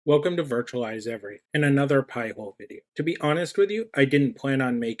Welcome to Virtualize Everything and another Pi-hole video. To be honest with you, I didn't plan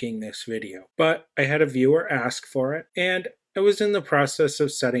on making this video, but I had a viewer ask for it and I was in the process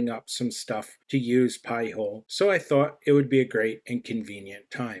of setting up some stuff to use Pi-hole, so I thought it would be a great and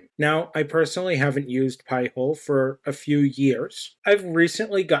convenient time. Now, I personally haven't used Pi-hole for a few years. I've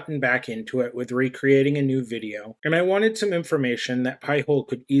recently gotten back into it with recreating a new video, and I wanted some information that Pi-hole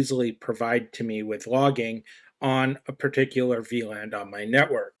could easily provide to me with logging on a particular VLAN on my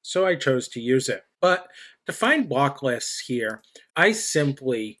network, so I chose to use it. But to find block lists here, I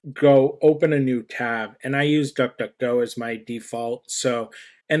simply go open a new tab, and I use DuckDuckGo as my default.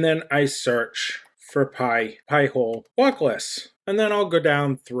 And then I search for Pi-hole block lists. And then I'll go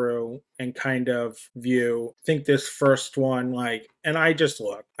down through and kind of view, I think this first one, and I just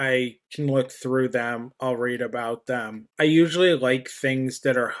look. I can look through them. I'll read about them. I usually like things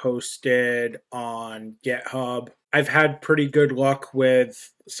that are hosted on GitHub. I've had pretty good luck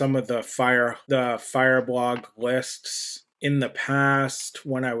with some of the Fireblog lists in the past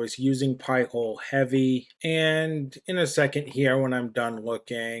when I was using Pi-hole heavy. And in a second here, when I'm done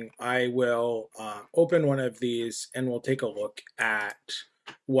looking, I will open one of these and we'll take a look at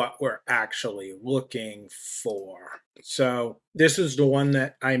what we're actually looking for. So this is the one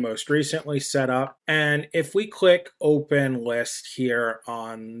that I most recently set up. And if we click open list here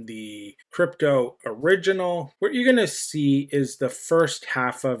on the crypto original, what you're going to see is the first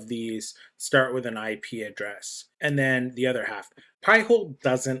half of these start with an IP address and then the other half. Pi-hole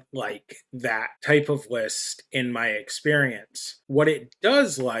doesn't like that type of list in my experience. What it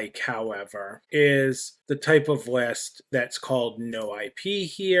does like, however, is the type of list that's called no IP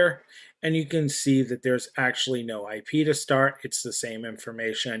here. And you can see that there's actually no IP to start. It's the same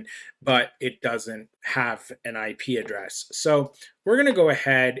information, but it doesn't have an IP address. So we're going to go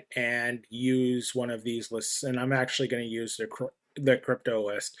ahead and use one of these lists, and I'm actually going to use the crypto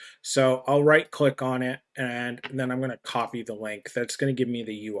list. So I'll right click on it and then I'm going to copy the link. That's going to give me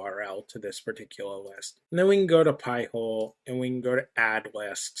the URL to this particular list. And then we can go to Pi-hole and we can go to add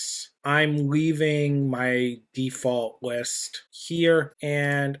lists. I'm leaving my default list here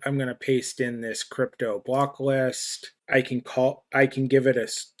and I'm going to paste in this crypto block list. I can give it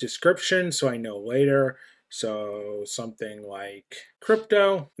a description so I know later. So something like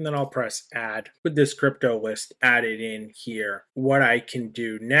crypto, and then I'll press add. With this crypto list added in here, what I can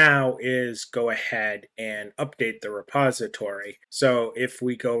do now is go ahead and update the repository. So if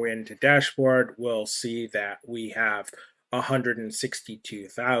we go into dashboard, we'll see that we have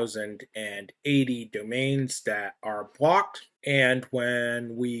 162,080 domains that are blocked. And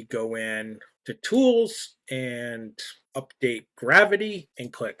when we go in to tools and update gravity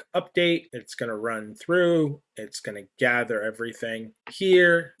and click update, it's going to run through. It's going to gather everything.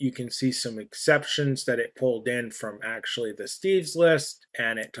 Here you can see some exceptions that it pulled in from actually the Steve's list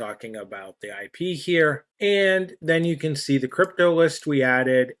and it talking about the IP here. And then you can see the crypto list we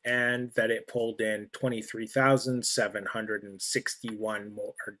added and that it pulled in 23,761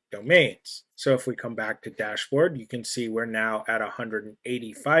 more domains. So if we come back to dashboard, you can see we're now at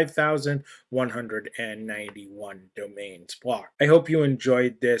 185,191 domains blocked. I hope you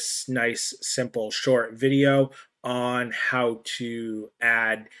enjoyed this nice, simple, short video on how to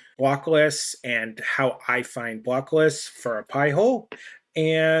add block lists and how I find block lists for a Pi-hole.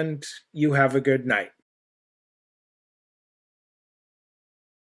 And you have a good night.